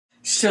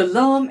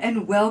Shalom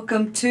and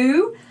welcome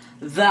to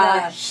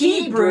the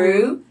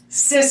Hebrew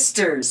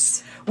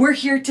Sisters. We're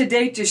here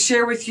today to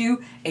share with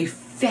you a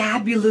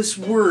fabulous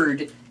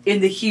word in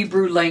the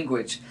Hebrew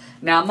language.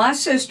 Now, my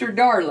sister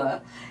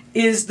Darla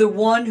is the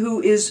one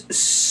who is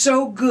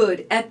so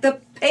good at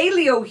the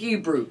Paleo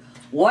Hebrew.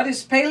 What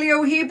is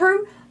Paleo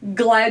Hebrew?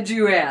 Glad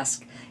you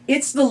asked.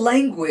 It's the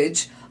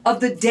language of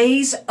the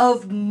days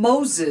of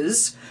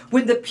Moses,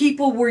 when the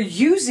people were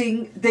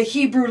using the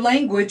Hebrew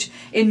language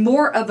in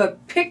more of a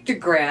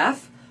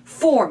pictograph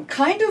form,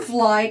 kind of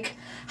like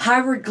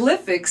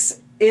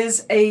hieroglyphics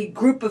is a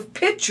group of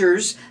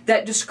pictures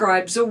that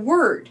describes a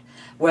word.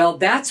 Well,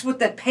 that's what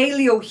the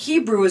Paleo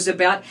Hebrew is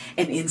about,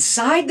 and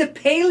inside the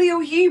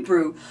Paleo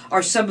Hebrew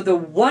are some of the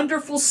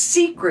wonderful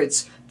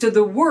secrets to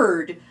the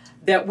word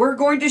that we're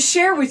going to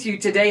share with you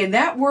today, and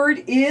that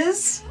word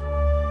is...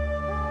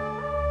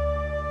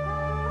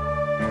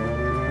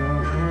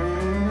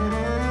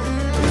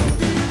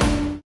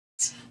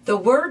 The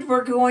word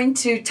we're going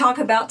to talk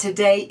about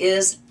today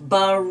is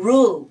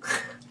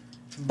Baruch.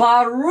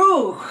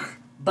 Baruch.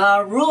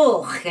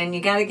 Baruch. And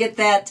you got to get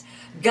that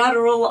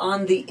guttural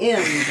on the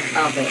end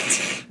of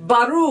it.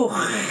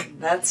 Baruch.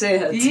 That's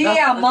it.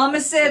 Yeah, Mama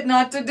said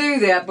not to do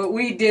that, but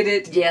we did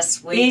it.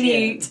 Yes, we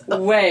did.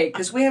 Anyway,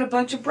 because we had a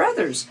bunch of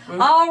brothers.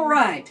 All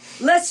right,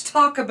 let's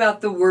talk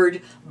about the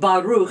word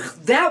Baruch.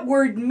 That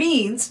word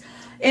means,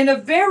 in a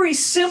very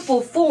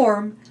simple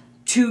form,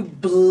 to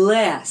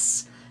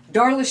bless.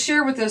 Darla,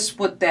 share with us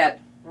what that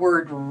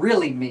word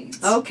really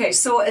means. Okay,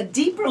 so a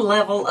deeper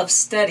level of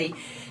study,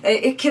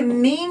 it can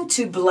mean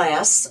to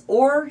bless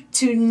or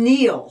to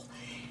kneel.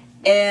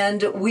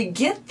 And we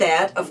get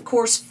that, of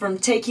course, from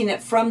taking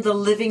it from the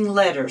living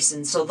letters.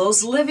 And so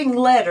those living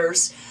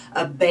letters,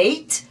 a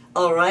beit,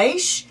 a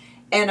resh,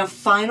 and a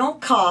final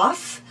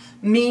kaf,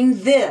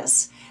 mean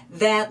this,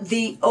 that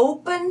the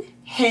open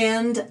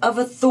hand of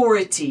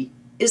authority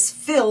is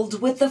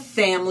filled with the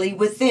family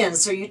within.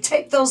 So you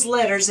take those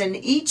letters and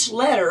each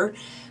letter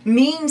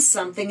means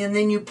something, and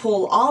then you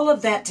pull all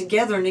of that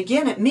together, and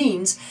again it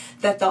means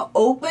that the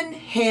open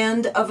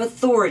hand of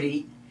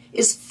authority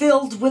is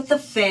filled with the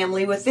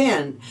family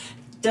within.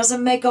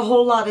 Doesn't make a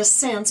whole lot of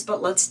sense,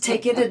 but let's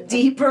take it a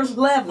deeper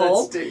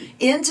level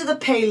into the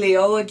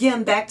Paleo,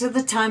 again back to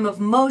the time of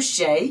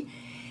Moshe.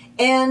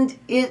 And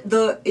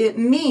it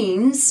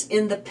means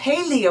in the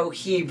Paleo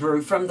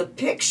Hebrew, from the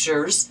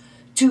pictures,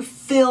 to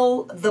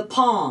fill the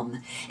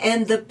palm.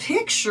 And the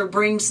picture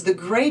brings the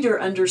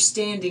greater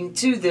understanding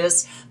to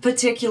this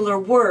particular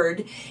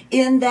word,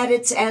 in that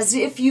it's as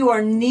if you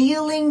are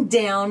kneeling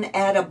down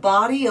at a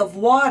body of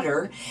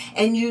water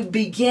and you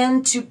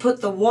begin to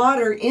put the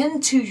water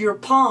into your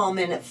palm,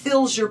 and it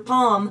fills your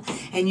palm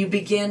and you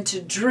begin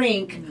to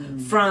drink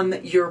from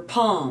your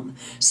palm.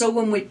 So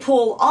when we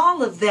pull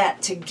all of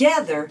that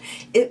together,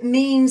 it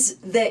means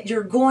that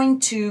you're going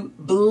to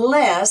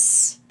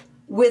bless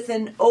with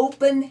an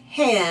open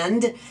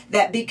hand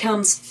that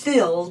becomes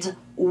filled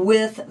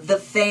with the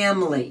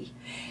family.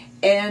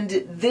 And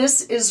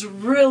this is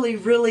really,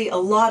 really a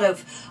lot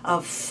of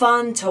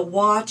fun to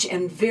watch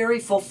and very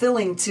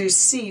fulfilling to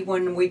see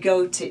when we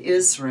go to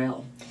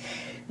Israel.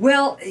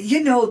 Well,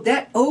 you know,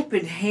 that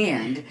open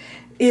hand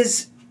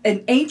is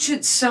an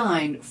ancient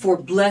sign for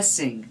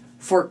blessing,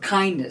 for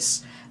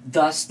kindness,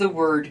 thus the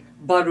word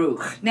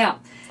Baruch.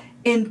 Now,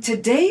 in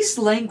today's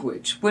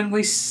language, when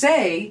we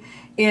say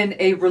in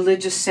a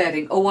religious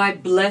setting, oh, I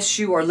bless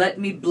you, or let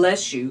me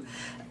bless you,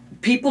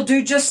 people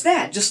do just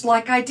that, just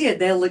like I did.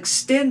 They'll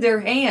extend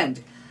their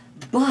hand.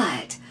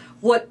 But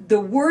what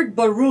the word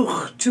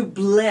Baruch, to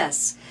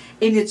bless,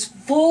 in its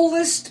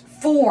fullest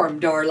form,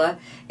 Darla,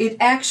 it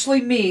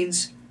actually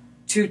means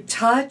to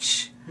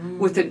touch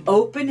with an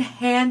open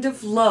hand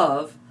of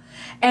love,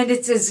 and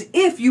it's as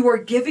if you are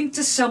giving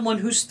to someone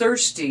who's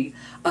thirsty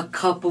a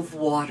cup of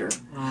water.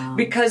 Wow.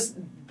 Because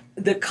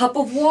the cup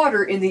of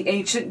water in the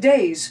ancient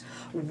days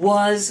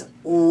was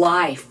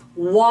life.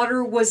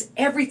 Water was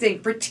everything,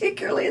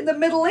 particularly in the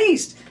Middle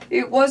East.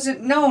 It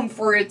wasn't known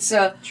for its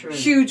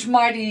huge,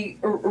 mighty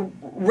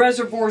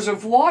reservoirs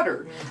of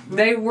water.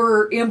 They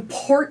were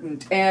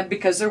important, and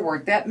because there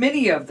weren't that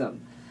many of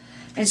them.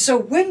 And so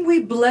when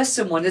we bless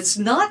someone, it's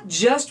not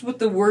just with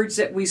the words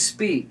that we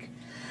speak.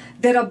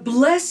 That a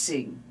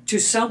blessing to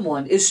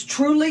someone is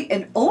truly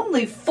and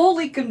only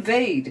fully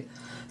conveyed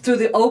through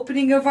the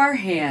opening of our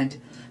hand,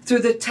 through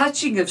the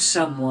touching of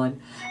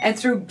someone, and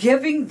through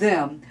giving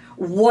them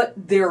what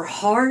their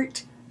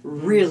heart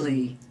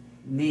really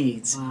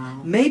needs.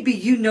 Wow. Maybe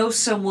you know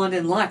someone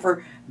in life,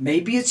 or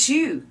maybe it's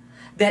you,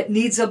 that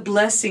needs a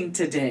blessing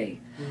today.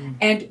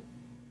 And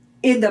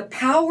in the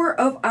power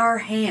of our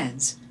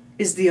hands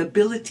is the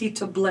ability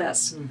to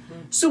bless.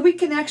 So we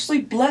can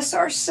actually bless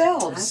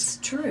ourselves. That's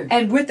true.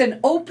 And with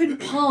an open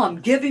palm,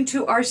 giving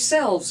to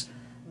ourselves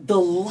the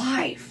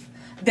life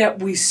that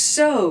we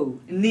so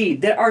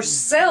need, that our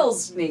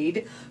cells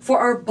need for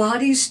our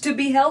bodies to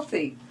be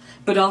healthy,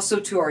 but also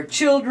to our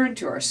children,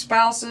 to our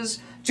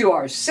spouses, to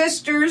our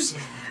sisters.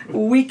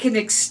 We can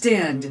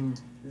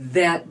extend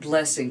that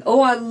blessing. Oh,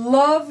 I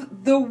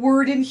love the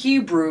word in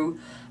Hebrew,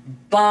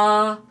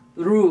 Baruch.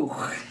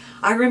 Baruch.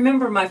 I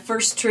remember my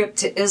first trip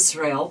to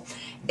Israel,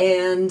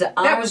 and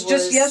That was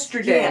just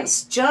yesterday.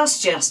 Yes,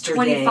 just yesterday.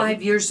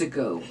 25 years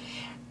ago.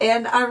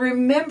 And I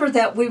remember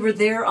that we were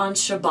there on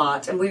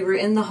Shabbat, and we were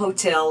in the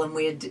hotel, and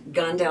we had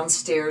gone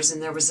downstairs,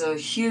 and there was a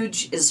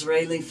huge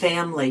Israeli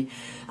family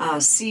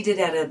seated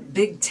at a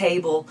big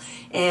table.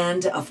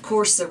 And, of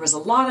course, there was a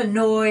lot of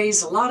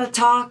noise, a lot of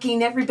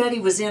talking. Everybody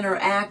was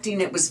interacting.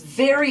 It was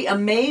very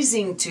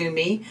amazing to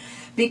me,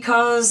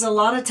 because a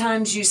lot of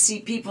times you see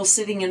people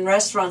sitting in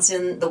restaurants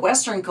in the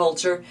Western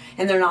culture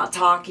and they're not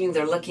talking,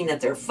 they're looking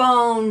at their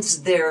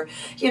phones, they're,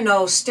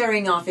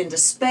 staring off into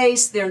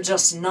space, they're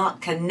just not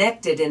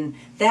connected, and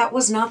that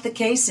was not the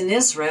case in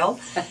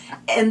Israel.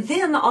 And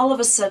then all of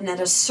a sudden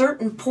at a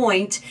certain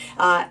point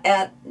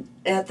at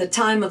the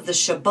time of the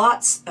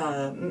Shabbat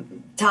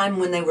time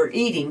when they were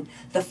eating,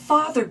 the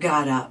father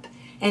got up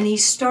and he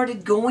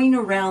started going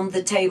around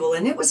the table,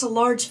 and it was a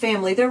large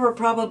family. There were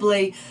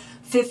probably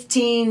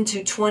 15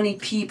 to 20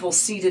 people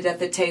seated at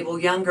the table,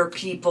 younger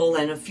people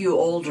and a few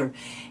older.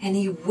 And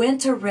he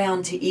went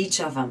around to each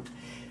of them.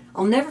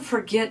 I'll never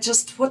forget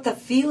just what the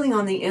feeling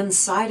on the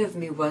inside of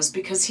me was,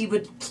 because he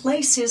would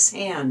place his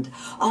hand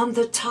on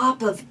the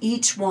top of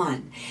each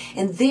one.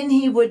 And then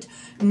he would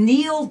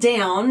kneel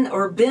down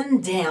or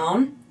bend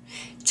down,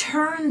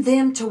 turn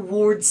them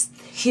towards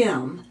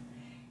him,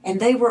 and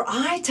they were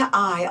eye to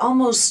eye,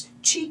 almost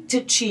cheek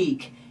to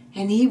cheek.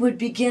 And he would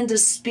begin to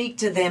speak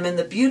to them in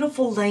the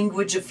beautiful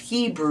language of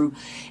Hebrew.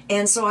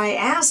 And so I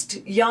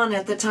asked Yana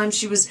at the time,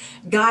 she was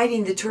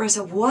guiding the tour, I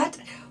said, what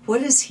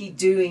is he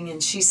doing?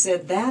 And she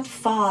said, that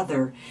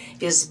father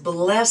is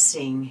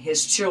blessing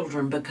his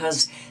children,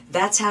 because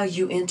that's how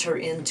you enter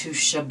into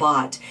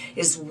Shabbat,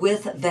 is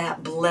with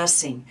that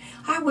blessing.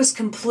 I was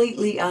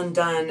completely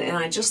undone, and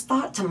I just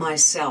thought to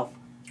myself,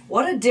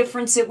 what a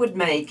difference it would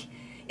make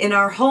in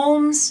our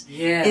homes,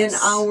 yes, in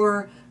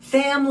our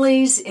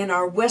families, in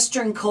our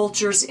Western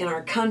cultures, in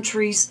our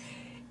countries,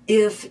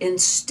 if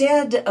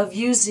instead of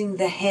using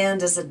the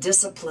hand as a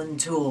discipline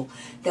tool,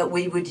 that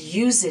we would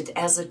use it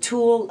as a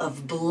tool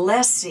of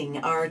blessing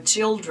our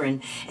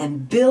children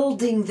and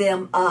building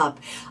them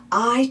up,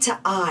 eye to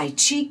eye,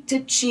 cheek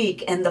to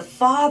cheek, and the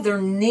father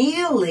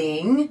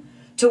kneeling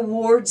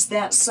towards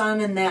that son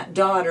and that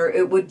daughter,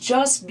 it would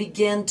just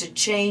begin to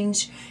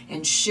change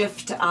and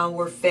shift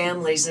our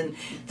families. And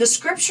the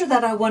scripture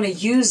that I want to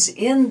use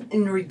in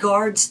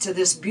regards to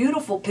this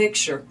beautiful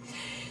picture,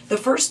 the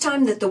first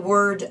time that the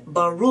word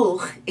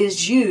Baruch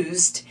is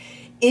used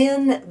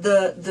in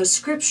the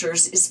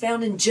scriptures is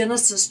found in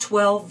Genesis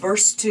 12,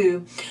 verse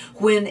 2,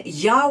 when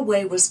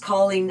Yahweh was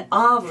calling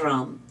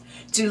Avram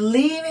to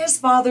leave his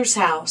father's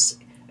house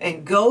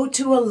and go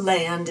to a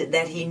land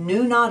that he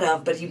knew not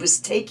of, but he was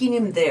taking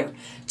him there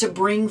to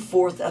bring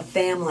forth a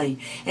family.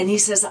 And he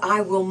says,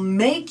 I will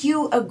make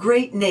you a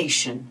great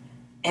nation,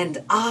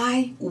 and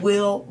I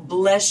will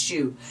bless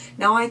you.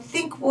 Now, I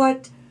think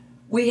what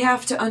we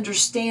have to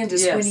understand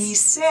is, yes, when he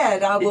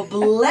said, I will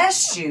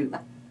bless you,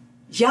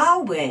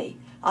 Yahweh,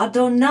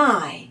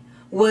 Adonai,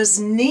 was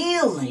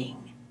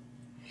kneeling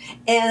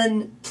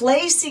and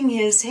placing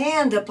his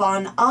hand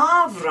upon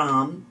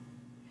Avram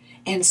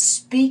and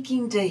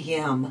speaking to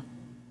him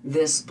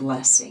this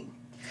blessing.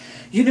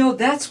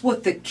 That's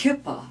what the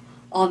kippah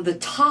on the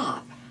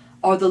top,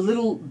 or the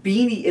little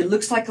beanie, it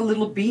looks like a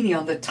little beanie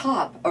on the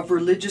top of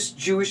religious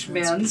Jewish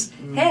men's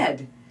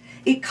head.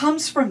 It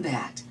comes from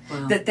that,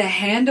 that the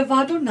hand of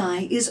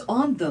Adonai is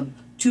on them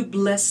to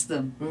bless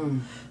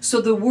them.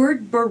 So the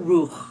word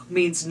Baruch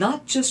means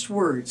not just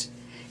words.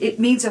 It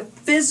means a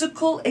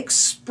physical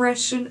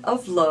expression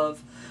of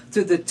love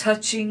through the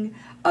touching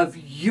of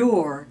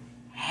your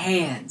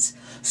hands,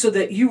 so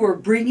that you are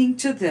bringing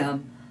to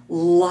them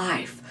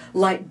life,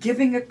 like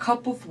giving a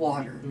cup of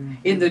water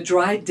in the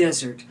dry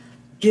desert,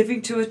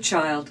 giving to a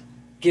child,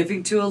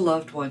 giving to a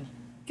loved one,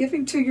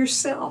 giving to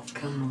yourself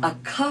a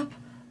cup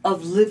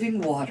of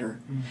living water,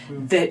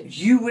 that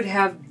you would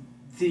have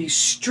the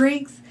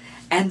strength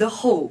and the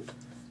hope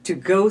to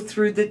go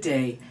through the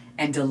day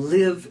and to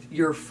live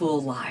your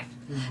full life.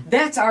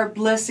 That's our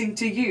blessing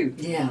to you.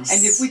 Yes.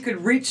 And if we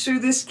could reach through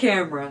this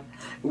camera,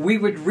 we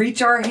would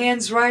reach our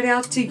hands right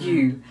out to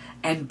you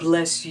and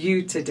bless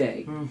you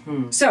today.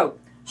 So,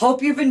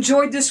 hope you've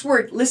enjoyed this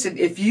word. Listen,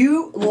 if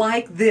you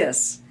like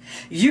this,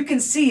 you can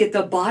see at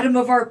the bottom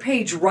of our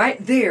page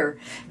right there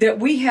that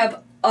we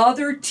have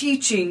other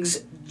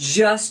teachings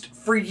just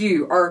for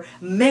you, or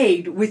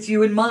made with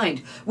you in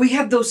mind. We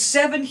have those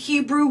 7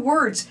 Hebrew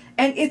words,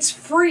 and it's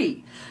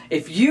free.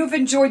 If you've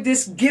enjoyed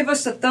this, give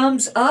us a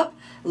thumbs up.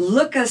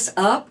 Look us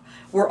up.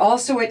 We're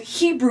also at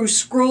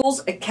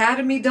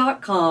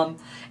HebrewScrollsAcademy.com.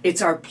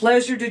 It's our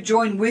pleasure to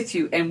join with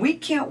you, and we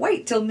can't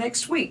wait till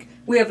next week.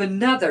 We have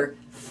another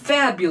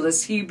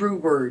fabulous Hebrew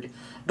word.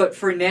 But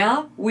for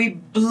now, we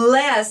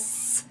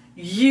bless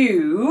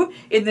you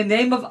in the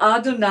name of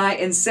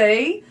Adonai and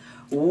say,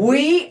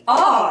 we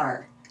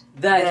are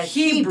the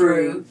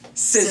Hebrew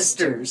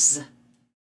Sisters.